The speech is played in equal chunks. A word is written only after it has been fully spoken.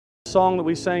song that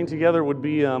we sang together would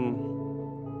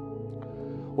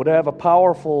have a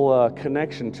powerful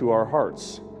connection to our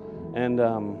hearts. And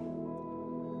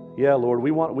yeah, Lord,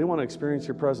 we want to experience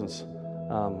your presence.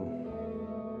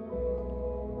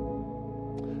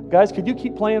 Guys, could you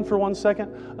keep playing for 1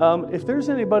 second? If there's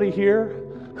anybody here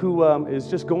who is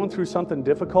just going through something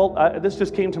difficult, this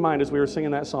just came to mind as we were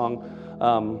singing that song.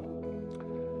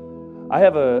 I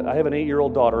have an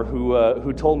 8-year-old daughter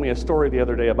who told me a story the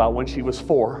other day about when she was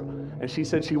 4, and she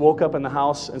said she woke up in the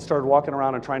house and started walking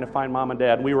around and trying to find mom and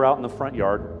dad. And we were out in the front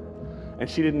yard, and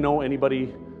she didn't know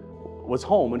anybody was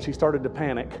home, and she started to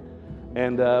panic.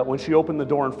 And when she opened the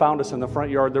door and found us in the front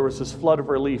yard, there was this flood of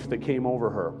relief that came over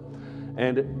her.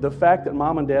 And the fact that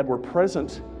mom and dad were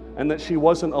present and that she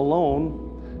wasn't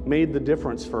alone made the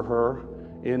difference for her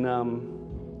in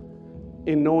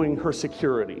knowing her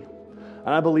security.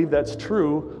 And I believe that's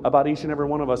true about each and every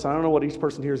one of us. I don't know what each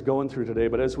person here is going through today,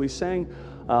 but as we sang,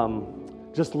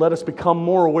 just let us become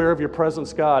more aware of your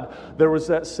presence, God, there was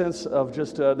that sense of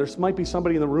just, there might be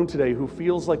somebody in the room today who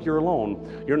feels like you're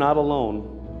alone. You're not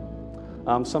alone.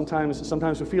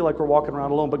 Sometimes we feel like we're walking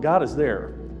around alone, but God is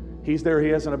there. He's there. He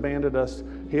hasn't abandoned us.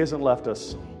 He hasn't left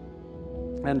us.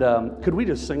 And could we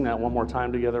just sing that one more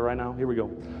time together right now? Here we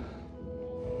go.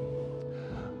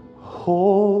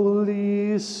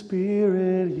 Holy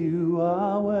Spirit, you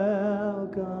are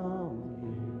welcome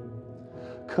here.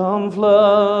 Come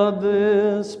flood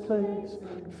this place,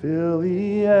 fill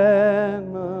the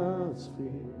atmosphere.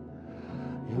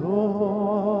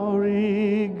 Your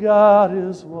God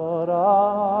is what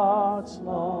our hearts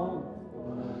long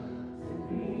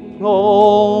for.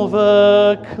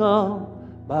 Overcome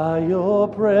by your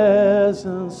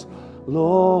presence,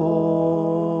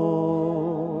 Lord.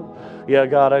 Yeah,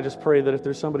 God, I just pray that if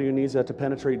there's somebody who needs that to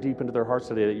penetrate deep into their hearts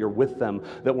today, that you're with them,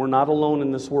 that we're not alone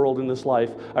in this world, in this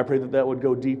life. I pray that would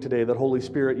go deep today, that Holy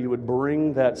Spirit, you would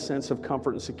bring that sense of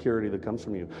comfort and security that comes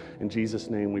from you. In Jesus'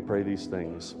 name we pray these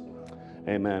things.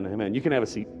 Amen. Amen. You can have a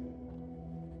seat.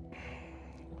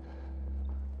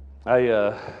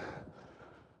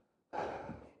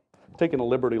 Taking a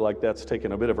liberty like that's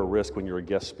taking a bit of a risk when you're a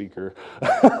guest speaker.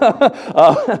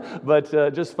 But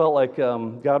just felt like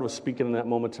God was speaking in that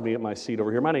moment to me at my seat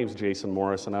over here. My name's Jason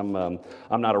Morris, and I'm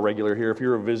not a regular here. If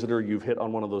you're a visitor, you've hit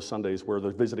on one of those Sundays where the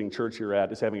visiting church you're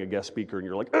at is having a guest speaker, and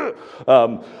you're like,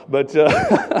 but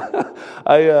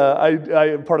I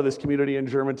am part of this community in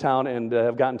Germantown, and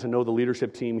have gotten to know the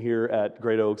leadership team here at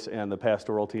Great Oaks and the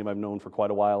pastoral team I've known for quite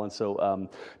a while. And so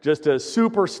just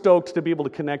super stoked to be able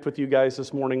to connect with you guys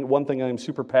this morning. One thing I'm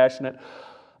super passionate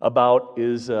about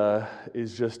is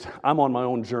just I'm on my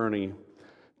own journey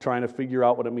trying to figure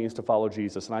out what it means to follow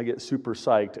Jesus, and I get super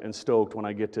psyched and stoked when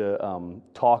I get to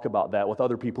talk about that with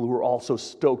other people who are also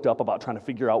stoked up about trying to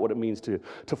figure out what it means to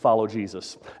follow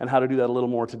Jesus, and how to do that a little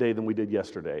more today than we did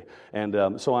yesterday.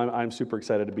 And so I'm super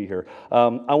excited to be here.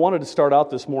 I wanted to start out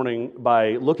this morning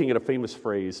by looking at a famous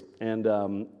phrase,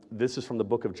 and this is from the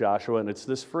book of Joshua, and it's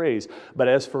this phrase: "But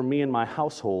as for me and my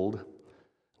household,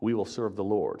 we will serve the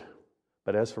Lord."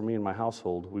 But as for me and my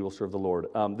household, we will serve the Lord.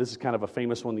 This is kind of a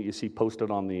famous one that you see posted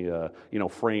on the,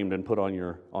 framed and put on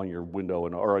your window,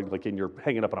 or like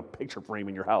hanging up on a picture frame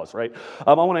in your house, right?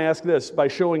 I want to ask this, by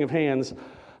showing of hands,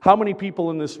 how many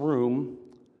people in this room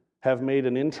have made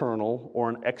an internal or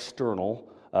an external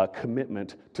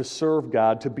commitment to serve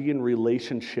God, to be in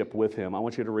relationship with Him? I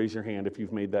want you to raise your hand if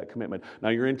you've made that commitment. Now,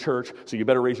 you're in church, so you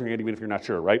better raise your hand even if you're not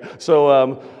sure, right?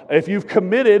 So if you've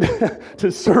committed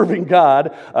to serving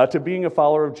God, to being a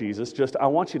follower of Jesus, I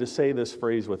want you to say this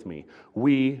phrase with me: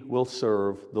 we will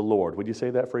serve the Lord. Would you say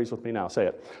that phrase with me now? Say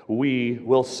it. We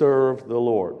will serve the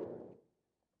Lord.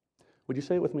 Would you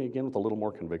say it with me again with a little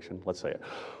more conviction? Let's say it.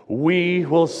 We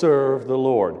will serve the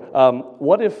Lord.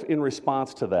 What if in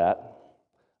response to that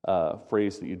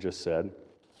phrase that you just said,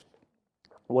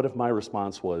 what if my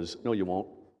response was, "No, you won't.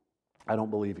 I don't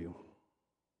believe you"?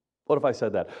 What if I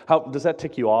said that? How does that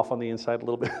tick you off on the inside a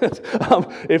little bit?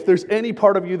 If there's any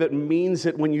part of you that means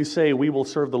it when you say "we will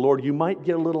serve the Lord," you might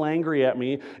get a little angry at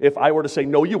me if I were to say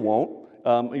 "no, you won't."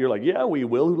 You're like, "Yeah, we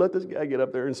will. Who let this guy get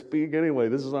up there and speak anyway?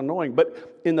 This is annoying." But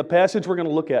in the passage we're going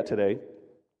to look at today,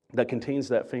 that contains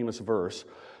that famous verse,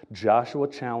 Joshua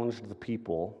challenged the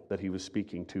people that he was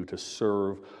speaking to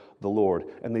serve the Lord.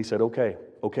 And they said, okay,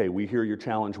 we hear your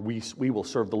challenge. We will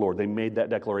serve the Lord. They made that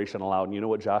declaration aloud. And you know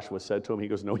what Joshua said to him? He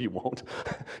goes, "No, you won't."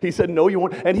 He said, "No, you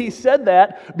won't." And he said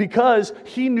that because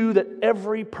he knew that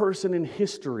every person in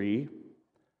history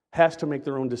has to make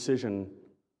their own decision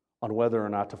on whether or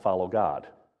not to follow God,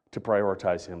 to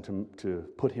prioritize Him, to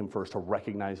put Him first, to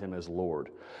recognize Him as Lord.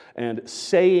 And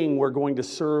saying we're going to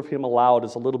serve Him aloud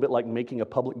is a little bit like making a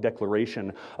public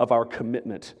declaration of our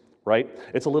commitment right?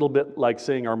 It's a little bit like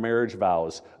saying our marriage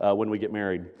vows when we get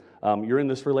married. You're in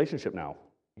this relationship now.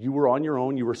 You were on your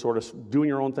own. You were sort of doing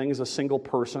your own thing as a single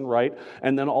person, right?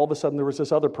 And then all of a sudden there was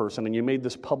this other person, and you made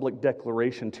this public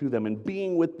declaration to them. And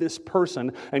being with this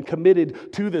person and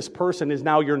committed to this person is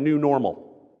now your new normal.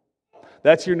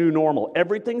 That's your new normal.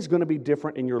 Everything's going to be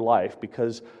different in your life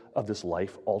because of this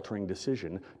life-altering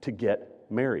decision to get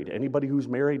married. Anybody who's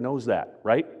married knows that,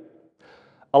 right?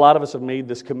 A lot of us have made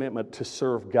this commitment to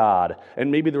serve God.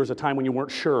 And maybe there was a time when you weren't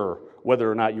sure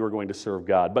whether or not you were going to serve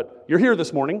God. But you're here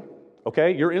this morning.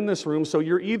 Okay, you're in this room, so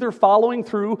you're either following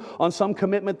through on some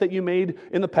commitment that you made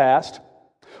in the past,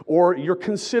 or you're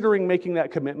considering making that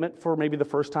commitment for maybe the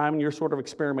first time and you're sort of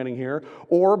experimenting here,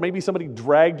 or maybe somebody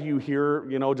dragged you here,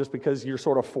 just because you're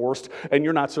sort of forced and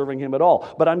you're not serving Him at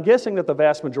all. But I'm guessing that the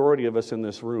vast majority of us in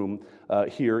this room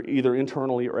here, either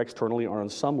internally or externally or on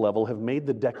some level, have made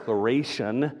the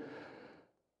declaration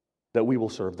that we will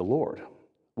serve the Lord.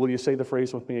 Will you say the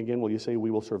phrase with me again? Will you say, we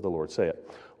will serve the Lord? Say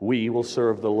it. We will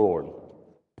serve the Lord.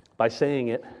 By saying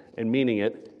it and meaning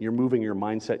it, you're moving your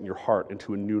mindset and your heart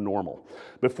into a new normal.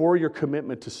 Before your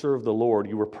commitment to serve the Lord,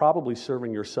 you were probably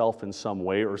serving yourself in some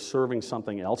way or serving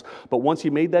something else. But once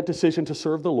you made that decision to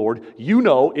serve the Lord,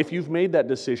 if you've made that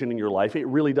decision in your life, it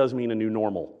really does mean a new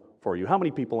normal for you. How many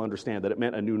people understand that it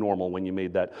meant a new normal when you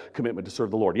made that commitment to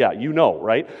serve the Lord? Yeah,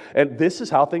 right? And this is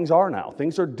how things are now.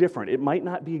 Things are different. It might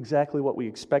not be exactly what we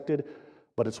expected,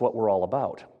 but it's what we're all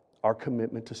about. Our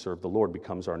commitment to serve the Lord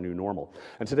becomes our new normal.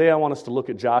 And today I want us to look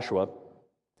at Joshua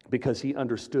because he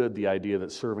understood the idea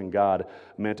that serving God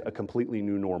meant a completely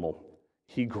new normal.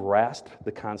 He grasped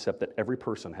the concept that every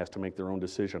person has to make their own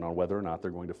decision on whether or not they're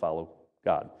going to follow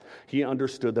God. He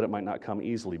understood that it might not come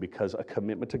easily because a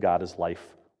commitment to God is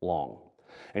lifelong.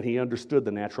 And he understood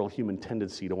the natural human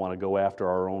tendency to want to go after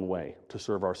our own way, to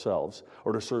serve ourselves,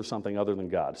 or to serve something other than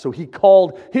God. So he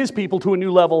called his people to a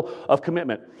new level of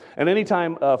commitment. And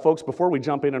anytime, folks, before we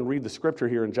jump in and read the scripture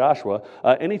here in Joshua,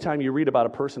 anytime you read about a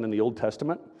person in the Old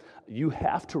Testament, you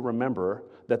have to remember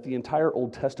that the entire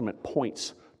Old Testament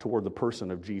points toward the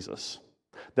person of Jesus.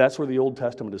 That's where the Old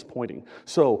Testament is pointing.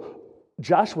 So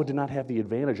Joshua did not have the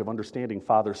advantage of understanding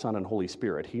Father, Son, and Holy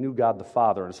Spirit. He knew God the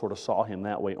Father and sort of saw Him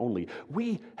that way only.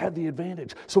 We have the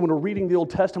advantage. So when we're reading the Old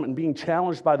Testament and being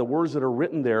challenged by the words that are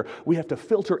written there, we have to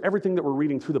filter everything that we're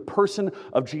reading through the person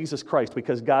of Jesus Christ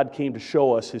because God came to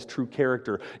show us His true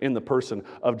character in the person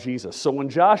of Jesus. So when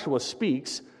Joshua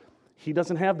speaks, he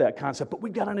doesn't have that concept, but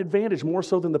we've got an advantage more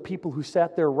so than the people who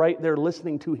sat there right there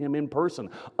listening to him in person,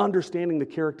 understanding the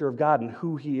character of God and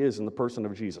who He is in the person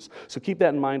of Jesus. So keep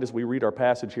that in mind as we read our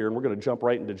passage here, and we're going to jump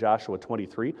right into Joshua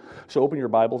 23. So open your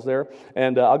Bibles there,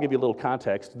 and I'll give you a little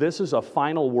context. This is a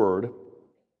final word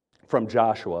from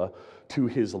Joshua to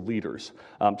his leaders.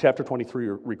 Chapter 23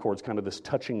 records kind of this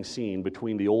touching scene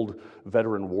between the old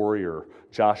veteran warrior,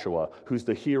 Joshua, who's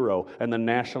the hero, and the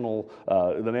national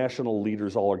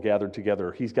leaders all are gathered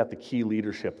together. He's got the key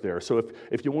leadership there. So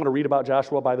if you want to read about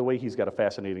Joshua, by the way, he's got a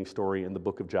fascinating story in the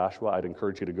book of Joshua. I'd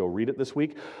encourage you to go read it this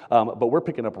week. But we're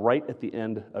picking up right at the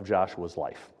end of Joshua's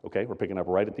life, okay? We're picking up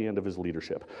right at the end of his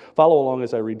leadership. Follow along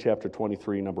as I read chapter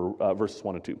 23, verses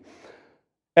 1 and 2.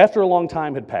 After a long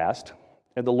time had passed,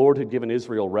 and the Lord had given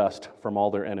Israel rest from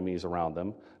all their enemies around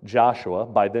them, Joshua,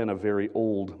 by then a very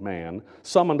old man,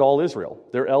 summoned all Israel,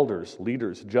 their elders,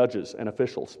 leaders, judges, and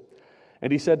officials.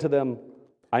 And he said to them,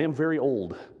 I am very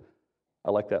old. I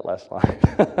like that last line.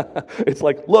 It's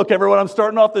like, look, everyone, I'm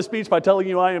starting off this speech by telling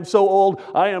you I am so old.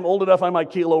 I am old enough I might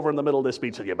keel over in the middle of this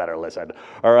speech, so you better listen.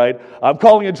 All right? I'm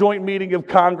calling a joint meeting of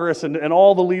Congress and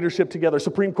all the leadership together.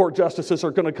 Supreme Court justices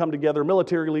are going to come together,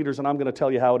 military leaders, and I'm going to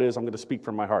tell you how it is. I'm going to speak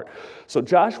from my heart. So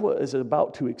Joshua is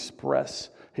about to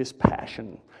express his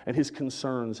passion and his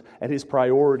concerns and his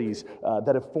priorities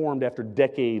that have formed after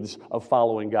decades of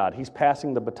following God. He's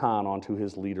passing the baton on to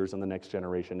his leaders in the next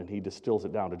generation, and he distills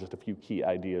it down to just a few key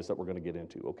ideas that we're going to get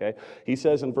into, okay? He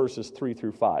says in verses 3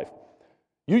 through 5,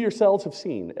 you yourselves have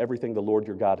seen everything the Lord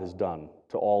your God has done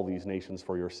to all these nations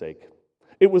for your sake.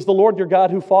 It was the Lord your God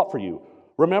who fought for you.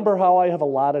 Remember how I have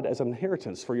allotted as an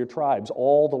inheritance for your tribes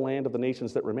all the land of the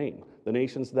nations that remain, the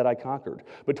nations that I conquered,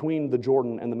 between the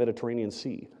Jordan and the Mediterranean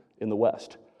Sea in the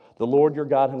west. The Lord your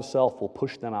God Himself will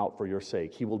push them out for your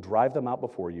sake. He will drive them out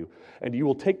before you, and you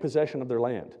will take possession of their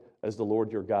land, as the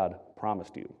Lord your God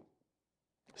promised you.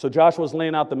 So Joshua's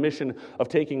laying out the mission of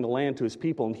taking the land to his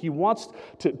people, and he wants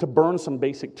to burn some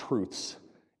basic truths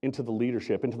into the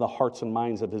leadership, into the hearts and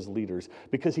minds of his leaders,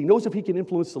 because he knows if he can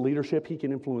influence the leadership, he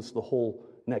can influence the whole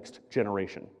next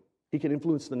generation. He can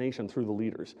influence the nation through the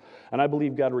leaders. And I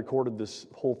believe God recorded this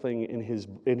whole thing in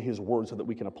his word so that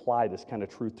we can apply this kind of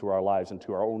truth to our lives and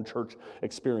to our own church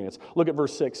experience. Look at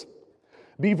verse 6.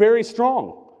 Be very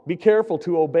strong. Be careful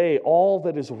to obey all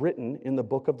that is written in the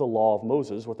book of the law of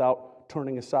Moses without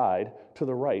turning aside to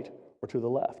the right or to the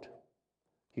left.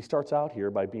 He starts out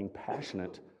here by being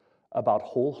passionate about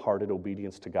wholehearted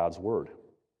obedience to God's word.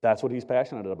 That's what he's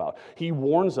passionate about. He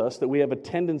warns us that we have a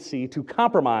tendency to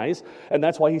compromise, and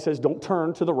that's why he says don't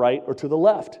turn to the right or to the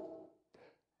left.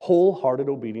 Wholehearted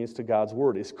obedience to God's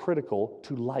word is critical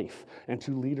to life and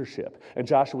to leadership. And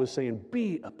Joshua is saying,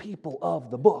 be a people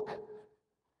of the book.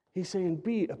 He's saying,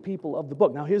 be a people of the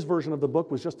book. Now, his version of the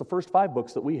book was just the first 5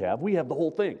 books that we have. We have the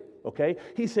whole thing, okay?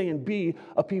 He's saying, be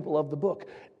a people of the book.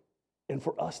 And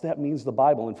for us, that means the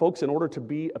Bible. And folks, in order to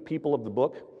be a people of the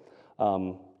book,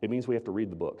 it means we have to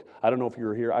read the book. I don't know if you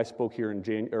were here. I spoke here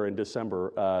in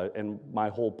December, and my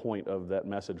whole point of that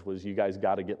message was you guys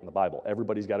got to get in the Bible.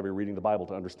 Everybody's got to be reading the Bible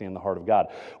to understand the heart of God.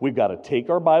 We've got to take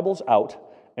our Bibles out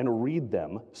and read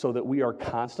them so that we are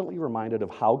constantly reminded of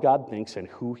how God thinks and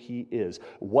who He is.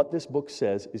 What this book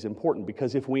says is important,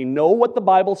 because if we know what the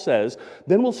Bible says,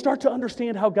 then we'll start to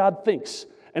understand how God thinks,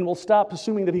 and we'll stop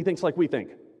assuming that He thinks like we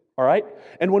think. All right?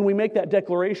 And when we make that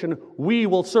declaration, we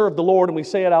will serve the Lord, and we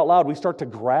say it out loud, we start to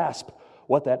grasp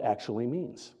what that actually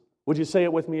means. Would you say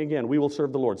it with me again? We will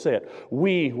serve the Lord. Say it.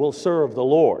 We will serve the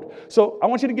Lord. So I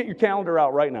want you to get your calendar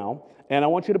out right now, and I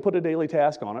want you to put a daily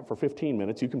task on it for 15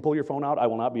 minutes. You can pull your phone out. I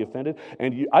will not be offended.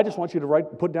 And I just want you to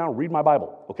put down, read my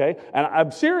Bible, okay? And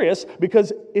I'm serious,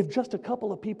 because if just a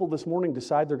couple of people this morning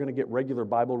decide they're going to get regular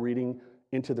Bible reading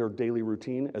into their daily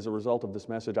routine as a result of this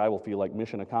message, I will feel like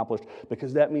mission accomplished,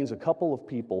 because that means a couple of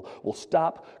people will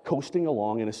stop coasting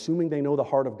along and assuming they know the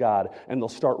heart of God, and they'll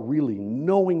start really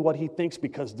knowing what He thinks,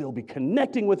 because they'll be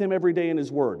connecting with Him every day in His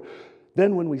Word.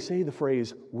 Then when we say the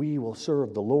phrase, we will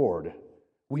serve the Lord,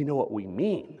 we know what we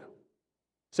mean.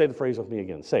 Say the phrase with me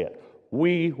again. Say it.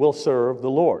 We will serve the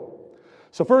Lord.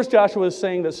 So first, Joshua is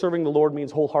saying that serving the Lord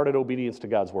means wholehearted obedience to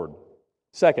God's Word.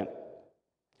 Second,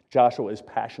 Joshua is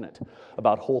passionate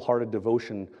about wholehearted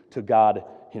devotion to God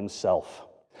Himself.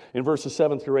 In verses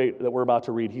 7 through 8 that we're about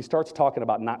to read, he starts talking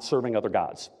about not serving other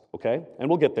gods, okay? And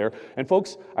we'll get there. And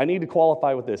folks, I need to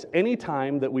qualify with this.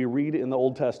 Anytime that we read in the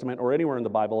Old Testament or anywhere in the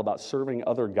Bible about serving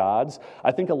other gods,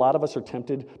 I think a lot of us are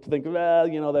tempted to think,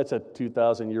 well, that's a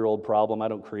 2,000-year-old problem. I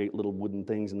don't create little wooden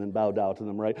things and then bow down to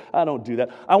them, right? I don't do that.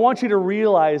 I want you to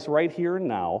realize right here and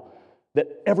now that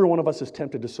every one of us is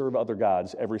tempted to serve other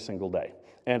gods every single day.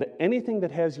 And anything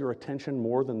that has your attention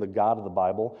more than the God of the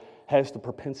Bible has the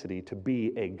propensity to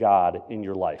be a god in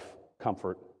your life.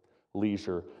 Comfort,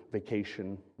 leisure,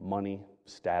 vacation, money,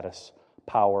 status,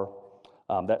 power,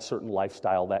 that certain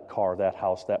lifestyle, that car, that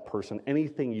house, that person,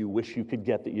 anything you wish you could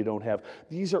get that you don't have.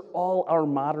 These are all our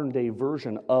modern day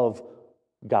version of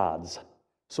gods.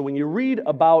 So when you read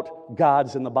about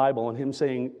gods in the Bible and Him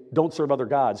saying, don't serve other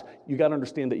gods, you got to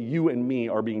understand that you and me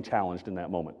are being challenged in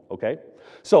that moment, okay?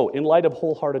 So in light of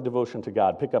wholehearted devotion to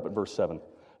God, pick up at verse 7.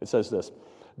 It says this,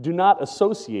 do not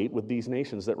associate with these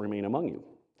nations that remain among you.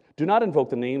 Do not invoke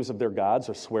the names of their gods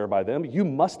or swear by them. You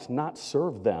must not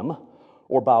serve them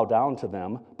or bow down to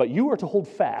them, but you are to hold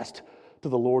fast to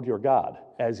the Lord your God,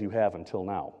 as you have until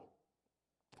now.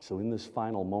 So in this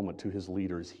final moment to His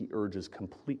leaders, He urges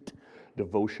complete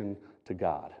devotion to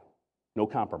God. No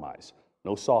compromise,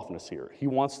 no softness here. He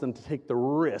wants them to take the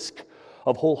risk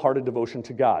of wholehearted devotion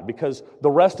to God, because the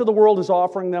rest of the world is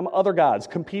offering them other gods,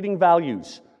 competing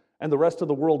values, and the rest of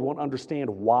the world won't understand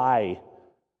why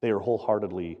they are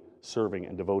wholeheartedly serving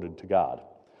and devoted to God.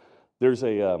 There's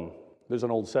an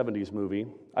old 70s movie.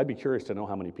 I'd be curious to know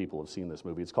how many people have seen this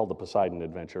movie. It's called The Poseidon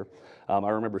Adventure. I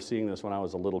remember seeing this when I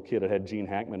was a little kid. It had Gene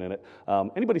Hackman in it.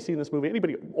 Anybody seen this movie?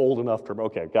 Anybody old enough to?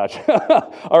 Okay, gotcha.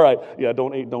 All right. Yeah,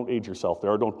 don't age yourself there,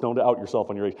 or don't out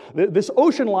yourself on your age. This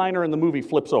ocean liner in the movie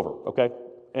flips over, okay?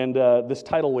 And this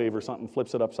tidal wave or something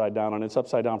flips it upside down, and it's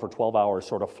upside down for 12 hours,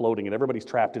 sort of floating, and everybody's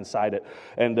trapped inside it.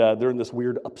 And they're in this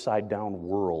weird upside-down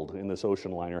world in this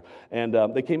ocean liner. And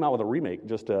they came out with a remake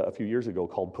just a few years ago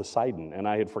called Poseidon, and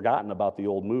I had forgotten about the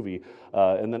old movie,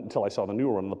 and then until I saw the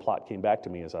newer one, and the plot came back to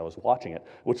me as I was watching it,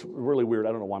 which was really weird. I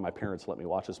don't know why my parents let me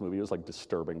watch this movie. It was like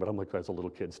disturbing, but I'm like as a little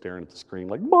kid staring at the screen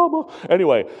like, Mama!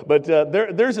 Anyway, but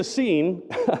there's a scene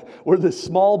where this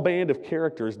small band of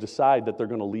characters decide that they're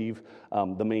going to leave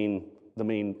the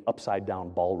main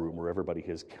upside-down ballroom where everybody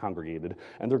is congregated,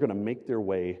 and they're going to make their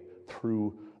way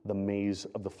through the maze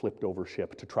of the flipped over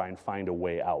ship to try and find a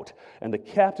way out. And the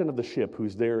captain of the ship,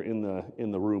 who's there in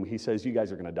the room, he says, you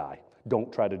guys are going to die.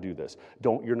 Don't try to do this.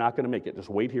 You're not going to make it. Just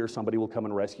wait here. Somebody will come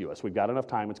and rescue us. We've got enough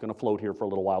time. It's going to float here for a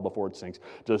little while before it sinks.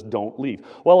 Just don't leave.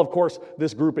 Well, of course,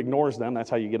 this group ignores them. That's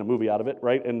how you get a movie out of it,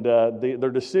 right? And their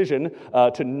decision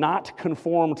to not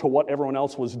conform to what everyone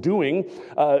else was doing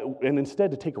and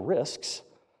instead to take risks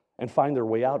and find their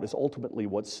way out is ultimately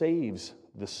what saves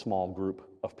this small group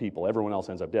of people. Everyone else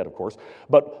ends up dead, of course.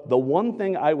 But the one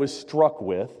thing I was struck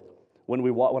with when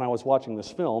I was watching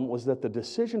this film was that the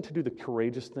decision to do the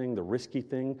courageous thing, the risky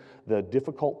thing, the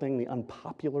difficult thing, the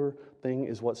unpopular thing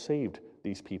is what saved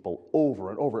these people over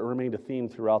and over. It remained a theme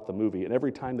throughout the movie. And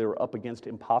every time they were up against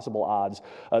impossible odds,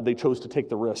 they chose to take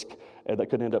the risk that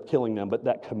could end up killing them. But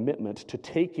that commitment to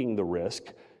taking the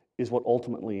risk is what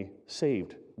ultimately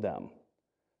saved them,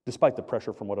 despite the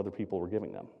pressure from what other people were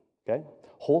giving them. Okay?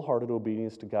 Wholehearted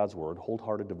obedience to God's word,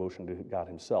 wholehearted devotion to God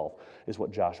himself is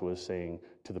what Joshua is saying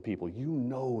to the people. You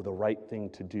know the right thing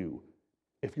to do.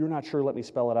 If you're not sure, let me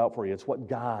spell it out for you. It's what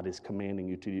God is commanding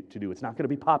you to do. It's not going to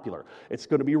be popular. It's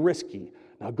going to be risky.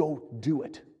 Now go do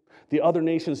it. The other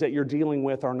nations that you're dealing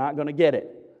with are not going to get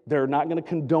it. They're not going to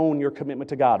condone your commitment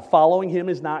to God. Following him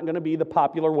is not going to be the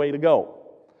popular way to go.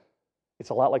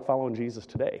 It's a lot like following Jesus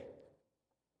today.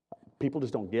 People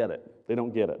just don't get it. They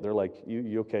don't get it. They're like,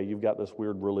 you okay, you've got this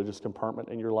weird religious compartment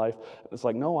in your life. It's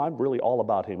like, no, I'm really all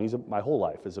about him. My whole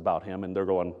life is about him. And they're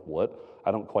going, what?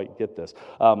 I don't quite get this.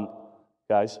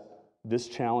 Guys, this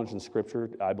challenge in Scripture,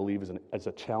 I believe, is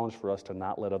a challenge for us to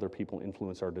not let other people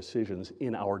influence our decisions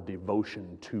in our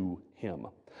devotion to him.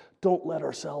 Don't let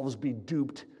ourselves be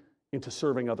duped into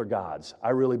serving other gods. I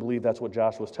really believe that's what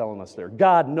Josh was telling us there.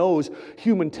 God knows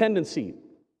human tendency.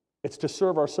 It's to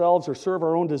serve ourselves or serve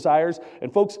our own desires.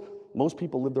 And folks, most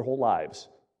people live their whole lives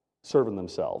serving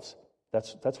themselves.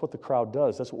 That's what the crowd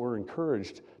does. That's what we're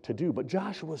encouraged to do. But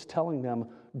Joshua was telling them,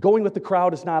 going with the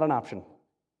crowd is not an option.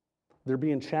 They're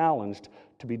being challenged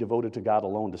to be devoted to God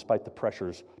alone despite the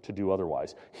pressures to do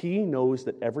otherwise. He knows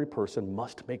that every person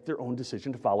must make their own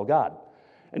decision to follow God.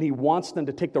 And he wants them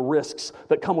to take the risks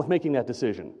that come with making that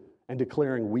decision and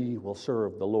declaring, we will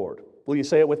serve the Lord. Will you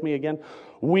say it with me again?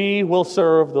 We will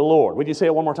serve the Lord. Would you say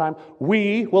it one more time?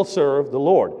 We will serve the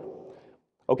Lord.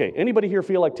 Okay, anybody here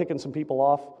feel like ticking some people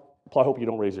off? I hope you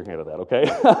don't raise your hand at that, okay?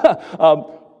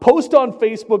 Post on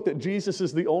Facebook that Jesus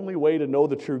is the only way to know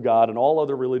the true God and all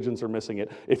other religions are missing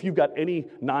it. If you've got any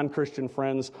non-Christian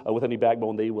friends with any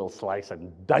backbone, they will slice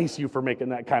and dice you for making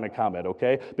that kind of comment,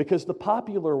 okay? Because the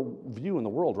popular view in the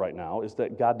world right now is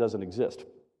that God doesn't exist.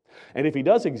 And if he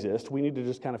does exist, we need to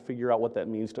just kind of figure out what that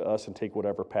means to us and take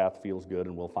whatever path feels good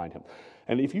and we'll find him.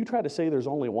 And if you try to say there's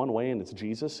only one way and it's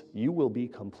Jesus, you will be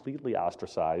completely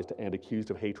ostracized and accused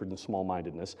of hatred and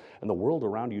small-mindedness. And the world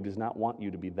around you does not want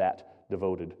you to be that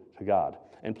devoted to God.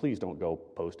 And please don't go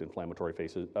post inflammatory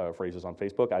phrases on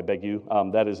Facebook. I beg you.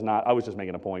 That is not, I was just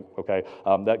making a point, okay?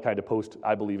 That kind of post,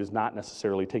 I believe, is not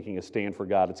necessarily taking a stand for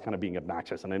God. It's kind of being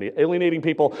obnoxious and alienating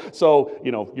people. So,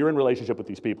 you're in relationship with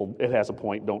these people. It has a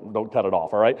point. Don't cut it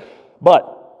off, all right?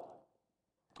 But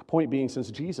point being,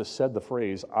 since Jesus said the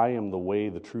phrase, I am the way,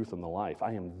 the truth, and the life.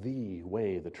 I am the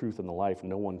way, the truth, and the life.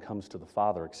 No one comes to the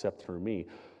Father except through me.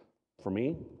 For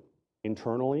me,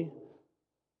 internally,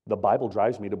 the Bible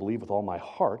drives me to believe with all my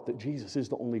heart that Jesus is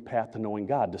the only path to knowing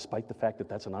God, despite the fact that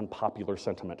that's an unpopular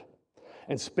sentiment.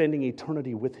 And spending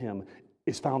eternity with him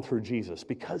is found through Jesus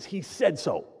because he said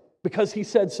so. Because he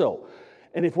said so.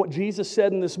 And if what Jesus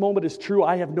said in this moment is true,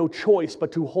 I have no choice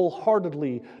but to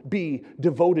wholeheartedly be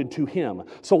devoted to him.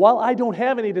 So while I don't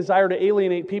have any desire to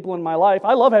alienate people in my life,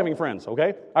 I love having friends,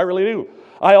 okay? I really do.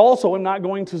 I also am not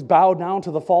going to bow down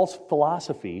to the false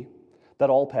philosophy that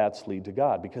all paths lead to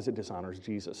God because it dishonors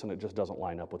Jesus and it just doesn't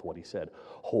line up with what he said.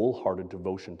 Wholehearted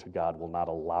devotion to God will not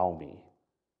allow me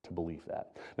to believe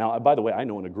that. Now, by the way, I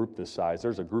know in a group this size,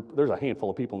 there's a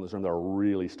handful of people in this room that are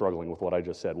really struggling with what I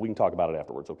just said. We can talk about it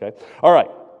afterwards, okay? All right.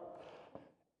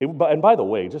 And by the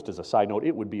way, just as a side note,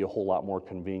 it would be a whole lot more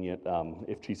convenient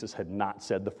if Jesus had not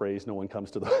said the phrase, no one comes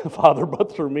to the Father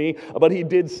but through me, but he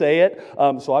did say it.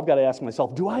 So I've got to ask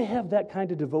myself, do I have that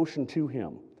kind of devotion to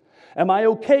him? Am I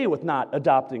okay with not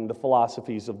adopting the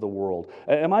philosophies of the world?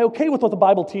 Am I okay with what the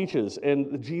Bible teaches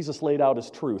and Jesus laid out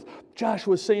as truth?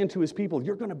 Joshua is saying to his people,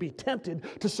 you're going to be tempted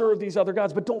to serve these other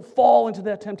gods, but don't fall into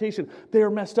that temptation. They are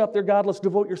messed up. They're godless.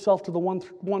 Devote yourself to the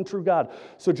one true God.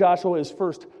 So Joshua is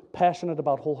first passionate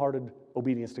about wholehearted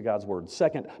obedience to God's word.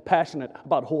 Second, passionate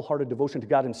about wholehearted devotion to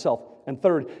God himself. And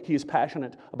third, he is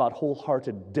passionate about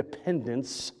wholehearted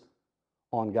dependence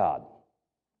on God.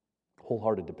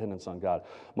 Wholehearted dependence on God.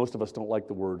 Most of us don't like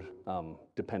the word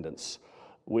dependence.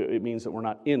 It means that we're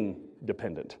not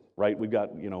independent, right? We've got,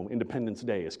 Independence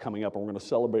Day is coming up and we're going to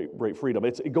celebrate freedom.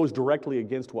 It goes directly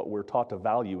against what we're taught to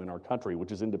value in our country,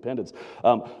 which is independence.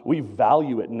 We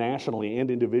value it nationally and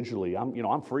individually.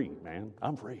 I'm free, man.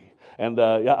 I'm free. And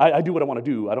I do what I want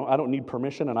to do. I don't need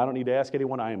permission and I don't need to ask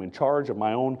anyone. I am in charge of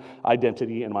my own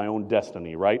identity and my own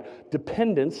destiny, right?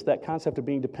 Dependence, that concept of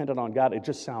being dependent on God, it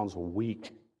just sounds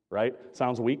weak, right?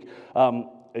 Sounds weak.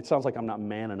 It sounds like I'm not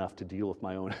man enough to deal with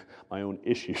my own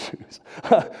issues.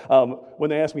 When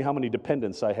they ask me how many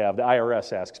dependents I have, the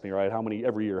IRS asks me, right,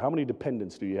 every year, how many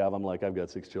dependents do you have? I'm like, I've got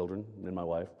 6 children and my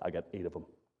wife. I got 8 of them.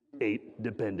 8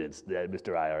 dependents,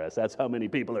 Mr. IRS. That's how many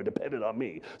people are dependent on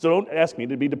me. So don't ask me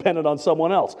to be dependent on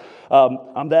someone else.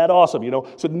 I'm that awesome,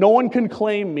 So no one can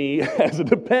claim me as a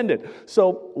dependent.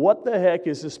 So what the heck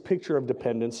is this picture of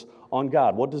dependence on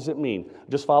God? What does it mean?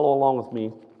 Just follow along with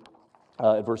me.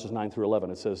 At verses 9 through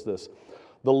 11, it says this: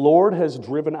 "The Lord has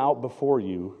driven out before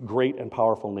you great and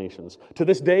powerful nations. To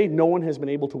this day, no one has been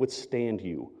able to withstand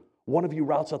you. One of you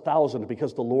routs 1,000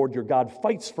 because the Lord your God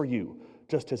fights for you,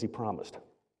 just as he promised.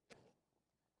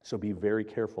 So be very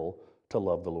careful to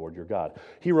love the Lord your God."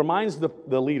 He reminds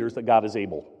the leaders that God is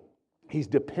able. He's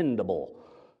dependable.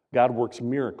 God works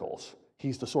miracles.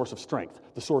 He's the source of strength,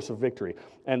 the source of victory.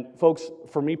 And folks,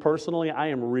 for me personally, I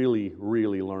am really,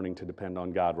 really learning to depend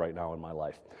on God right now in my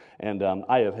life. And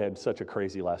I have had such a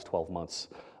crazy last 12 months.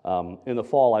 In the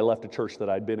fall, I left a church that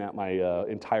I'd been at my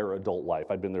entire adult life.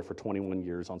 I'd been there for 21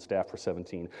 years, on staff for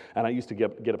 17. And I used to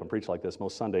get up and preach like this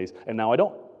most Sundays, and now I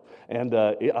don't. And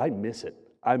I miss it.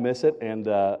 I miss it, and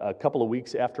a couple of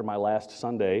weeks after my last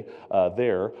Sunday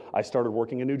there, I started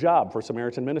working a new job for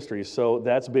Samaritan Ministries. So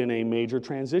that's been a major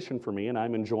transition for me, and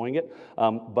I'm enjoying it.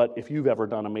 But if you've ever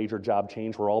done a major job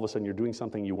change where all of a sudden you're doing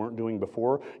something you weren't doing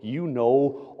before, you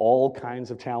know all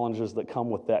kinds of challenges that come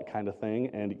with that kind of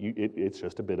thing, and it's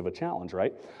just a bit of a challenge,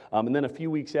 right? And then a few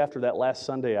weeks after that last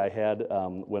Sunday I had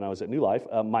when I was at New Life,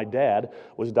 my dad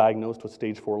was diagnosed with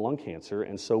stage 4 lung cancer,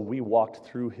 and so we walked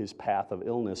through his path of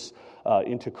illness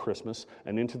into Christmas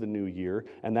and into the new year,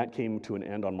 and that came to an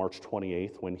end on March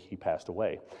 28th when he passed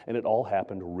away. And it all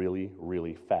happened really,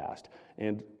 really fast.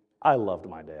 And I loved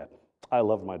my dad. I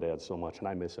loved my dad so much, and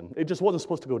I miss him. It just wasn't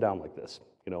supposed to go down like this,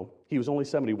 He was only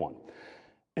 71.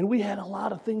 And we had a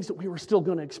lot of things that we were still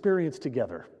going to experience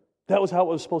together. That was how it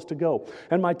was supposed to go.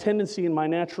 And my tendency in my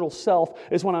natural self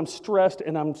is when I'm stressed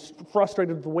and I'm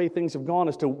frustrated with the way things have gone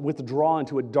is to withdraw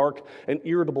into a dark and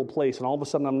irritable place. And all of a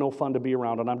sudden I'm no fun to be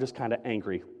around and I'm just kind of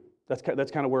angry. That's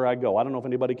kind of where I go. I don't know if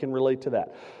anybody can relate to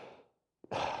that.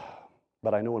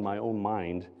 But I know in my own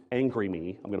mind, angry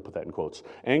me, I'm going to put that in quotes,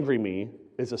 angry me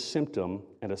is a symptom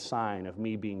and a sign of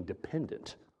me being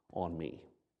dependent on me,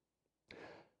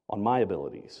 on my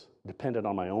abilities, dependent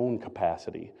on my own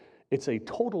capacity. It's a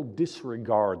total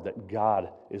disregard that God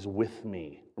is with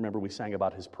me. Remember, we sang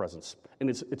about his presence. And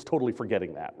it's totally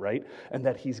forgetting that, right? And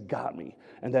that he's got me,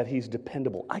 and that he's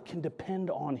dependable. I can depend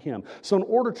on him. So in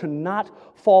order to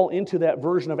not fall into that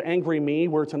version of angry me,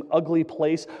 where it's an ugly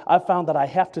place, I've found that I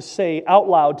have to say out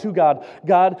loud to God,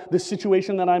 God, the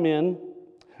situation that I'm in,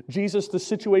 Jesus, the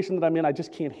situation that I'm in, I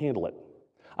just can't handle it.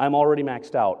 I'm already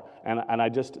maxed out, and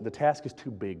the task is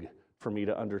too big for me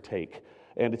to undertake.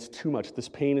 And it's too much. This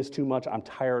pain is too much. I'm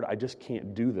tired. I just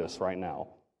can't do this right now.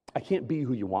 I can't be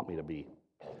who you want me to be.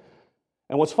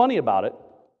 And what's funny about it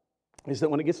is that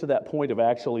when it gets to that point of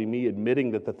actually me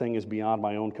admitting that the thing is beyond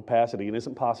my own capacity and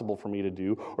isn't possible for me to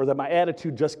do, or that my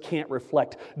attitude just can't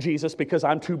reflect Jesus because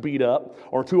I'm too beat up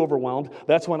or too overwhelmed,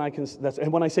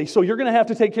 and when I say, so you're going to have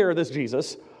to take care of this,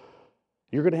 Jesus.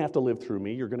 You're going to have to live through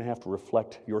me. You're going to have to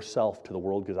reflect yourself to the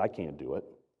world because I can't do it.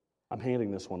 I'm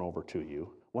handing this one over to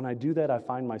you. When I do that, I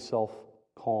find myself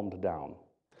calmed down,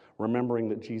 remembering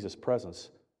that Jesus' presence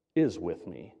is with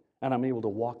me, and I'm able to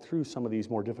walk through some of these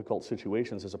more difficult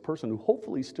situations as a person who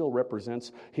hopefully still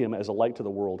represents him as a light to the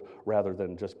world rather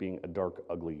than just being a dark,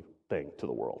 ugly thing to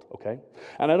the world, okay?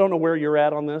 And I don't know where you're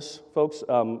at on this, folks,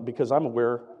 because I'm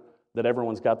aware that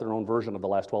everyone's got their own version of the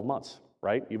last 12 months,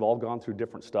 right? You've all gone through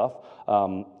different stuff.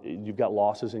 You've got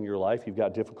losses in your life. You've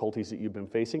got difficulties that you've been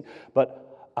facing, but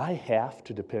I have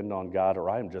to depend on God, or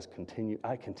I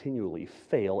continually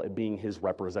fail at being his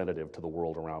representative to the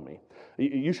world around me.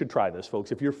 You should try this,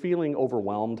 folks. If you're feeling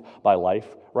overwhelmed by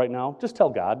life right now, just tell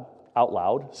God out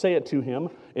loud. Say it to him.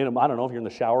 I don't know if you're in the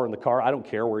shower or in the car. I don't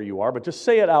care where you are, but just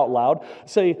say it out loud.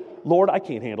 Say, Lord, I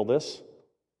can't handle this.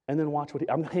 And then watch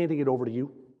I'm handing it over to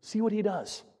you. See what he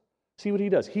does. See what he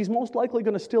does. He's most likely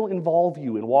going to still involve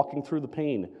you in walking through the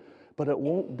pain, but it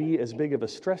won't be as big of a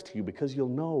stress to you because you'll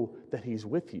know that he's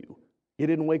with you. You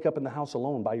didn't wake up in the house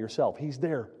alone by yourself. He's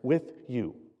there with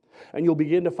you. And you'll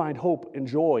begin to find hope and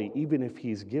joy even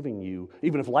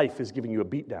if life is giving you a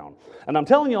beatdown. And I'm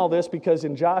telling you all this because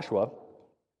in Joshua,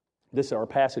 this is our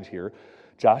passage here,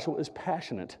 Joshua is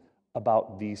passionate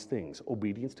about these things: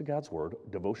 obedience to God's word,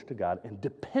 devotion to God, and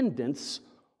dependence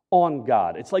on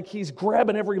God. It's like he's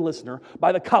grabbing every listener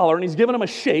by the collar and he's giving them a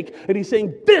shake and he's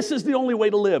saying, this is the only way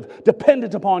to live,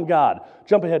 dependent upon God.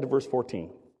 Jump ahead to verse 14.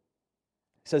 He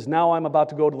says, now I'm about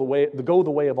to go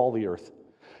the way of all the earth.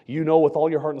 You know with all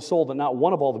your heart and soul that not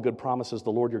one of all the good promises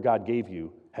the Lord your God gave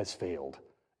you has failed.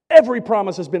 Every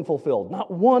promise has been fulfilled.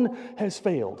 Not one has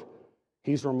failed.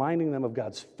 He's reminding them of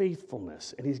God's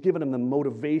faithfulness, and he's given them the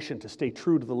motivation to stay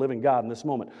true to the living God in this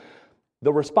moment.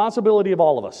 The responsibility of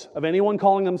all of us, of anyone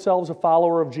calling themselves a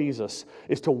follower of Jesus,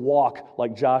 is to walk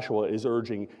like Joshua is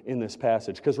urging in this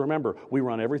passage. Because remember, we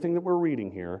run everything that we're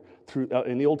reading here through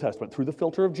in the Old Testament through the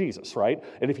filter of Jesus, right?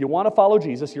 And if you want to follow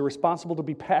Jesus, you're responsible to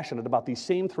be passionate about these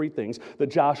same three things that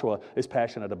Joshua is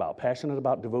passionate about. Passionate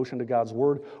about devotion to God's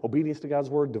word, obedience to God's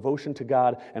word, devotion to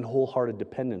God, and wholehearted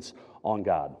dependence on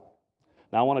God.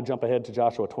 Now I want to jump ahead to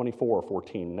Joshua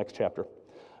 24:14, next chapter.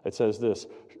 It says this,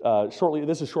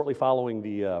 this is shortly following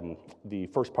the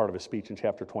first part of his speech in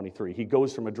chapter 23. He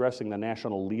goes from addressing the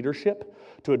national leadership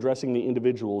to addressing the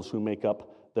individuals who make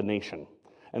up the nation.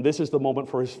 And this is the moment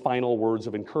for his final words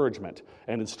of encouragement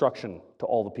and instruction to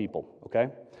all the people, okay?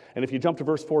 And if you jump to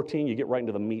verse 14, you get right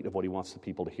into the meat of what he wants the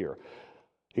people to hear.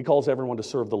 He calls everyone to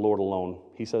serve the Lord alone.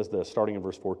 He says this, starting in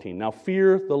verse 14. Now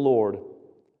fear the Lord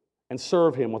and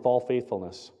serve him with all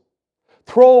faithfulness.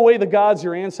 Throw away the gods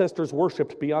your ancestors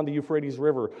worshipped beyond the Euphrates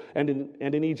River and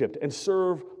in Egypt, and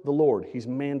serve the Lord. He's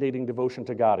mandating devotion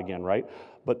to God again, right?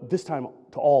 But this time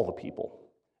to all the people.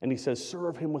 And he says,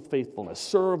 serve him with faithfulness.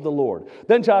 Serve the Lord.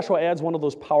 Then Joshua adds one of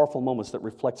those powerful moments that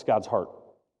reflects God's heart.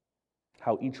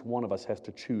 How each one of us has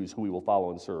to choose who we will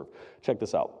follow and serve. Check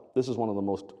this out. This is one of the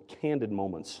most candid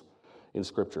moments in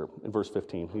Scripture. In verse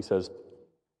 15, he says,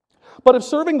 but if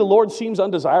serving the Lord seems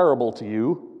undesirable to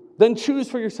you, then choose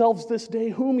for yourselves this day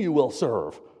whom you will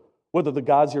serve, whether the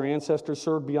gods your ancestors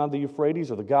served beyond the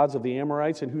Euphrates or the gods of the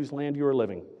Amorites in whose land you are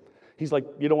living. He's like,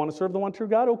 you don't want to serve the one true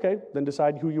God? Okay, then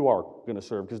decide who you are going to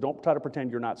serve, because don't try to pretend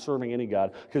you're not serving any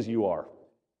God, because you are.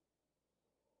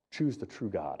 Choose the true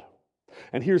God.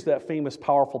 And here's that famous,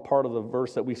 powerful part of the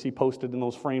verse that we see posted in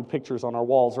those framed pictures on our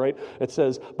walls, right? It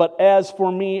says, but as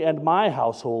for me and my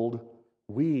household,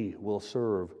 we will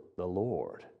serve the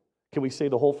Lord. Can we say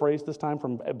the whole phrase this time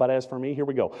from but as for me? Here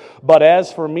we go. But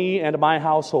as for me and my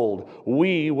household,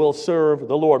 we will serve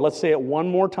the Lord. Let's say it one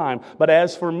more time. But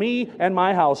as for me and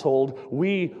my household,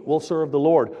 we will serve the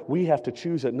Lord. We have to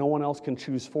choose it. No one else can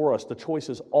choose for us. The choice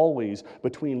is always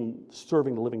between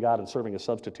serving the living God and serving a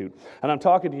substitute. And I'm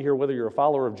talking to you here whether you're a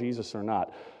follower of Jesus or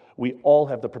not. We all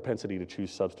have the propensity to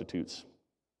choose substitutes.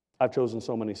 I've chosen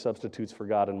so many substitutes for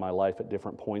God in my life at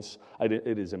different points.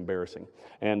 It is embarrassing.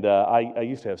 And I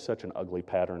used to have such an ugly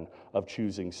pattern of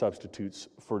choosing substitutes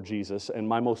for Jesus. And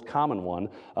my most common one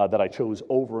that I chose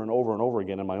over and over and over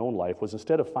again in my own life was,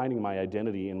 instead of finding my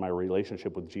identity in my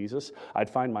relationship with Jesus, I'd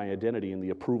find my identity in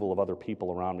the approval of other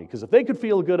people around me. Because if they could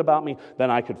feel good about me, then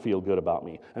I could feel good about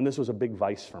me. And this was a big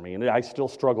vice for me, and I still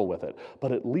struggle with it.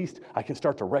 But at least I can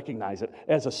start to recognize it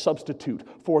as a substitute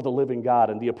for the living God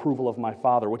and the approval of my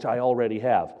Father, which I already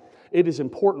have. It is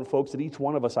important, folks, that each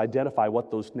one of us identify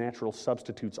what those natural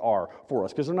substitutes are for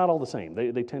us, because they're not all the same.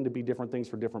 They tend to be different things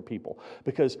for different people.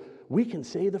 Because we can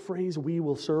say the phrase, we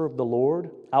will serve the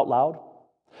Lord, out loud,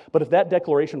 but if that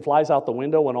declaration flies out the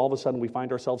window and all of a sudden we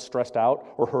find ourselves stressed out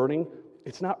or hurting,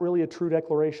 it's not really a true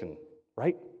declaration,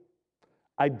 right?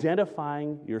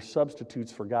 Identifying your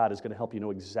substitutes for God is going to help you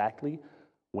know exactly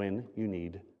when you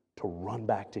need to run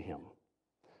back to Him.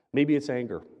 Maybe it's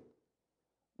anger.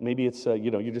 Maybe it's,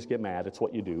 you just get mad. It's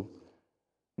what you do.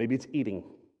 Maybe it's eating.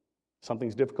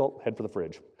 Something's difficult, head for the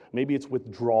fridge. Maybe it's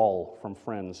withdrawal from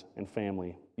friends and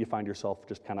family. You find yourself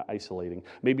just kind of isolating.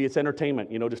 Maybe it's entertainment.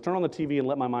 Just turn on the TV and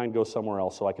let my mind go somewhere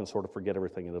else so I can sort of forget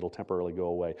everything and it'll temporarily go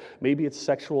away. Maybe it's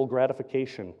sexual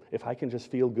gratification. If I can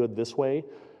just feel good this way,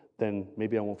 then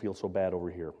maybe I won't feel so bad over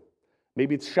here.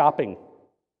 Maybe it's shopping.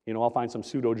 I'll find some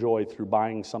pseudo-joy through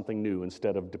buying something new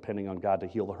instead of depending on God to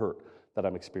heal the hurt that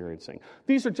I'm experiencing.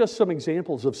 These are just some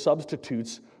examples of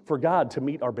substitutes for God to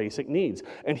meet our basic needs.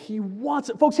 And He wants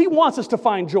it. Folks, He wants us to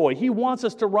find joy. He wants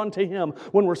us to run to Him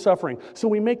when we're suffering. So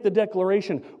we make the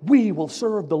declaration, we will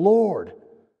serve the Lord.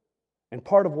 And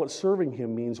part of what serving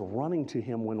Him means running to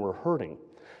Him when we're hurting.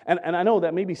 And I know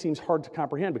that maybe seems hard to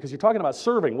comprehend because you're talking about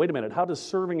serving. Wait a minute, how does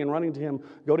serving and running to Him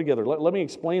go together? Let me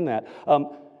explain that.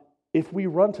 If we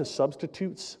run to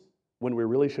substitutes when we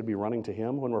really should be running to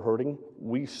Him when we're hurting,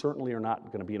 we certainly are not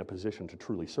going to be in a position to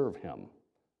truly serve Him.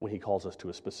 when he calls us to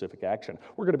a specific action.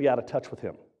 We're going to be out of touch with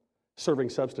him, serving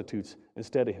substitutes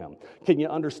instead of him. Can you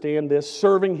understand this?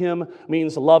 Serving him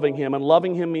means loving him, and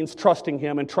loving him means trusting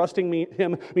him, and trusting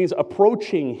him means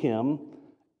approaching him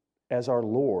as our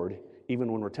Lord,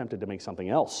 even when we're tempted to make something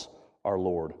else our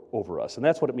Lord over us. And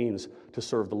that's what it means to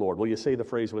serve the Lord. Will you say the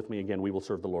phrase with me again? We will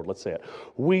serve the Lord. Let's say it.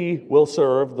 We will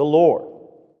serve the Lord.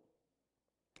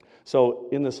 So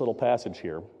in this little passage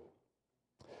here,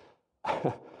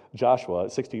 Joshua,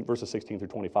 verses 16 through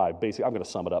 25, basically, I'm going to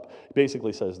sum it up,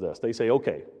 basically says this. They say,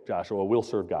 okay, Joshua, we'll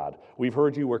serve God. We've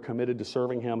heard you, we're committed to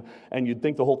serving him, and you'd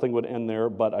think the whole thing would end there,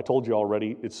 but I told you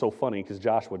already, it's so funny because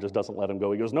Joshua just doesn't let him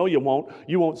go. He goes, no, you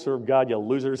won't serve God, you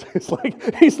losers.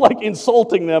 He's like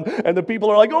insulting them, and the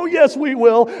people are like, oh, yes, we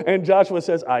will. And Joshua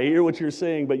says, I hear what you're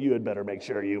saying, but you had better make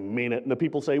sure you mean it. And the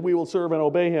people say, we will serve and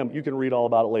obey him. You can read all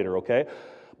about it later, okay?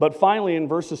 But finally, in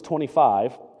verses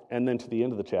 25, and then to the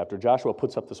end of the chapter, Joshua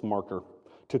puts up this marker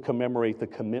to commemorate the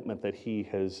commitment that he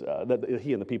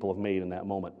and the people have made in that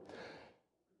moment.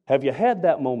 Have you had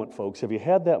that moment, folks? Have you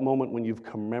had that moment when you've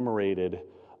commemorated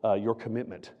your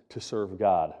commitment to serve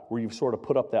God, where you've sort of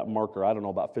put up that marker? I don't know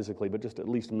about physically, but just at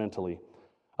least mentally.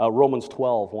 Romans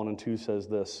 12, 1 and 2 says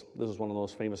this. This is one of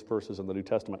those famous verses in the New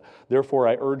Testament. Therefore,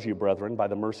 I urge you, brethren, by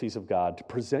the mercies of God, to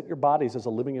present your bodies as a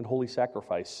living and holy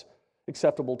sacrifice,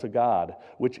 acceptable to God,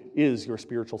 which is your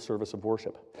spiritual service of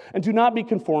worship. And do not be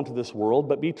conformed to this world,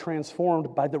 but be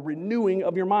transformed by the renewing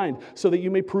of your mind, so that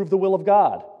you may prove the will of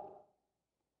God,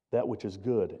 that which is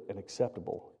good and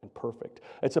acceptable and perfect.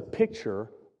 It's a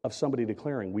picture of somebody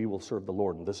declaring, we will serve the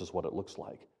Lord, and this is what it looks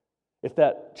like. If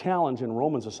that challenge in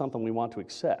Romans is something we want to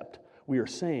accept, we are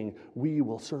saying we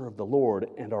will serve the Lord,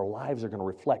 and our lives are going to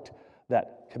reflect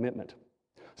that commitment.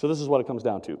 So this is what it comes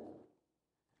down to.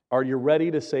 Are you ready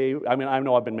to say, I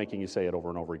know I've been making you say it over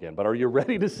and over again, but are you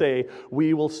ready to say,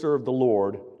 we will serve the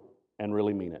Lord and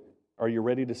really mean it? Are you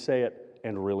ready to say it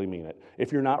and really mean it?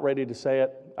 If you're not ready to say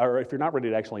it, or if you're not ready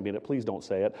to actually mean it, please don't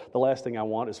say it. The last thing I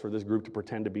want is for this group to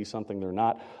pretend to be something they're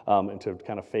not and to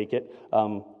kind of fake it.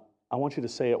 I want you to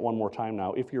say it one more time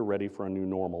now if you're ready for a new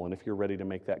normal and if you're ready to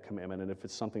make that commitment and if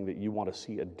it's something that you want to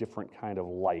see a different kind of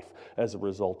life as a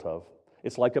result of.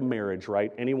 It's like a marriage,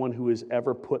 right? Anyone who has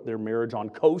ever put their marriage on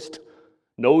coast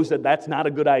knows that that's not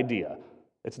a good idea.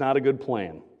 It's not a good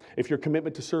plan. If your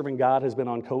commitment to serving God has been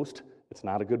on coast, it's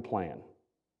not a good plan.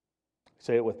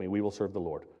 Say it with me. We will serve the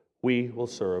Lord. We will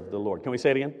serve the Lord. Can we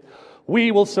say it again?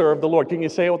 We will serve the Lord. Can you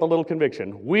say it with a little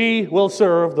conviction? We will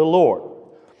serve the Lord.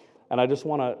 And I just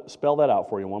want to spell that out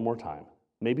for you one more time.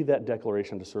 Maybe that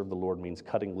declaration to serve the Lord means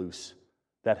cutting loose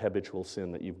that habitual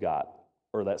sin that you've got,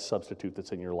 or that substitute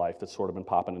that's in your life that's sort of been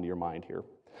popping into your mind here.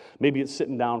 Maybe it's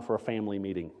sitting down for a family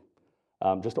meeting,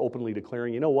 just openly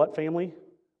declaring, you know what, family?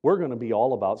 We're going to be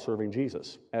all about serving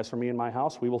Jesus. As for me and my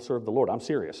house, we will serve the Lord. I'm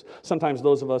serious. Sometimes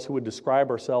those of us who would describe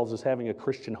ourselves as having a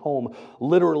Christian home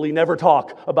literally never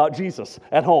talk about Jesus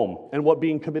at home and what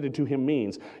being committed to him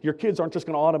means. Your kids aren't just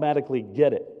going to automatically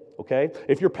get it, okay?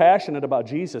 If you're passionate about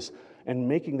Jesus and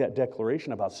making that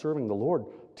declaration about serving the Lord,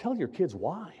 tell your kids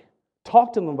why.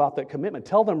 Talk to them about that commitment.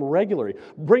 Tell them regularly.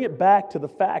 Bring it back to the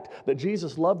fact that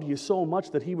Jesus loved you so much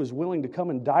that he was willing to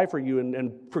come and die for you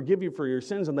and forgive you for your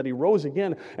sins and that he rose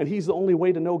again and he's the only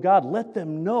way to know God. Let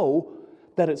them know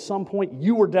that at some point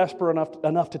you were desperate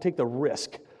enough to take the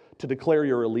risk to declare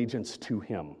your allegiance to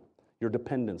him, your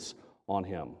dependence on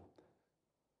him.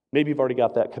 Maybe you've already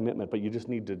got that commitment, but you just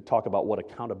need to talk about what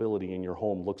accountability in your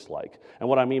home looks like. And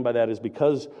what I mean by that is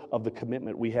because of the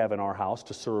commitment we have in our house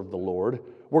to serve the Lord,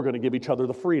 we're going to give each other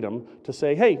the freedom to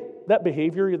say, hey, that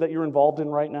behavior that you're involved in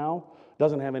right now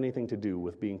doesn't have anything to do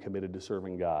with being committed to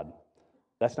serving God.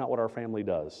 That's not what our family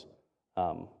does.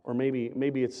 Or maybe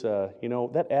it's,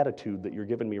 that attitude that you're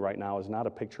giving me right now is not a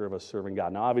picture of us serving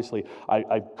God. Now, obviously,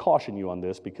 I caution you on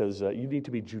this because you need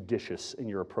to be judicious in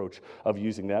your approach of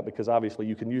using that because obviously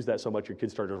you can use that so much your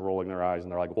kids start just rolling their eyes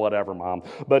and they're like, whatever, Mom.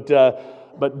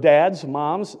 But dads,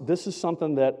 moms, this is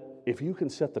something that if you can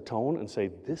set the tone and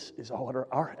say, this is all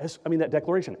that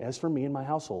declaration, as for me and my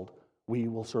household, we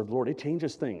will serve the Lord. It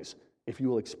changes things if you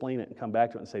will explain it and come back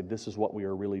to it and say, this is what we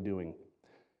are really doing.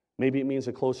 Maybe it means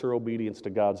a closer obedience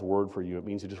to God's word for you. It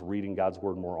means you're just reading God's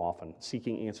word more often,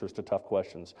 seeking answers to tough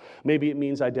questions. Maybe it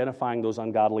means identifying those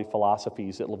ungodly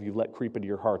philosophies that you've let creep into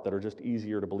your heart that are just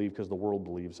easier to believe because the world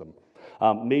believes them.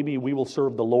 Maybe we will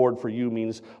serve the Lord for you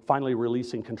means finally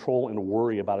releasing control and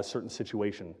worry about a certain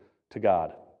situation to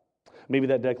God. Maybe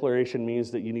that declaration means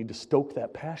that you need to stoke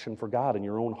that passion for God in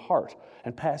your own heart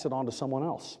and pass it on to someone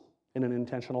else. in an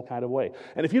intentional kind of way.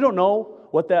 And if you don't know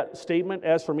what that statement,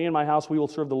 as for me and my house, we will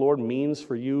serve the Lord, means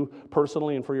for you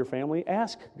personally and for your family,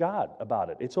 ask God about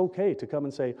it. It's okay to come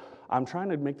and say, I'm trying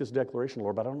to make this declaration,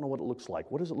 Lord, but I don't know what it looks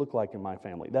like. What does it look like in my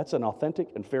family? That's an authentic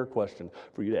and fair question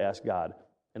for you to ask God.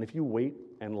 And if you wait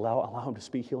and allow Him to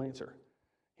speak, He'll answer.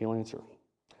 He'll answer.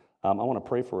 I want to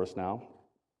pray for us now.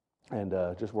 And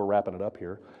we're wrapping it up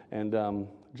here. And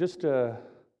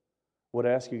would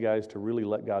ask you guys to really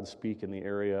let God speak in the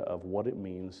area of what it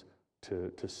means to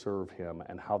serve Him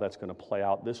and how that's going to play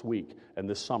out this week and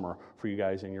this summer for you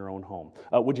guys in your own home.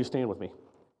 Would you stand with me?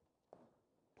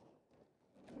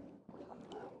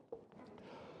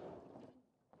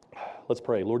 Let's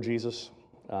pray. Lord Jesus,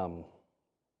 I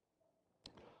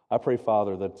pray,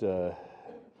 Father, that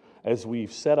as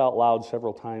we've said out loud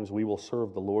several times, we will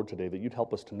serve the Lord today, that you'd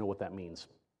help us to know what that means.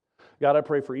 God, I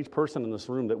pray for each person in this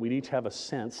room that we'd each have a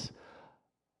sense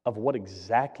of what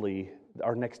exactly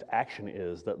our next action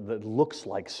is that looks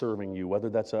like serving you, whether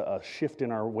that's a shift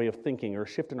in our way of thinking or a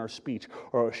shift in our speech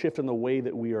or a shift in the way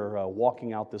that we are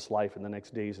walking out this life in the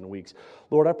next days and weeks.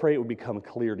 Lord, I pray it would become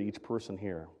clear to each person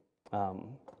here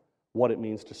what it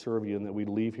means to serve you and that we'd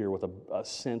leave here with a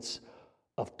sense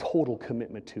of total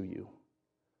commitment to you.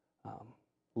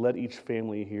 Let each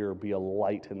family here be a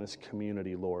light in this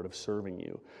community, Lord, of serving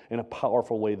you in a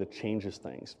powerful way that changes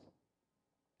things.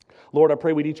 Lord, I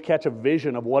pray we'd each catch a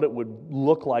vision of what it would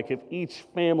look like if each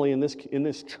family in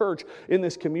this church, in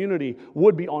this community,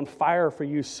 would be on fire for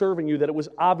you, serving you, that it was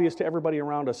obvious to everybody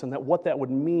around us, and that what that would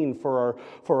mean for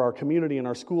our community and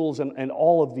our schools and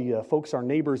all of the folks, our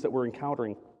neighbors that we're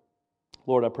encountering.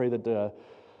 Lord, I pray that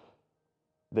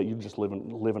you just live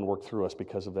and work through us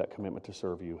because of that commitment to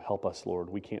serve you. Help us, Lord.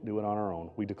 We can't do it on our own.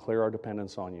 We declare our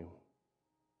dependence on you.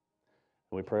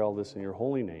 And we pray all this in your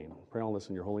holy name. Pray all this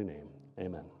in your holy name.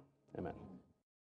 Amen. Amen.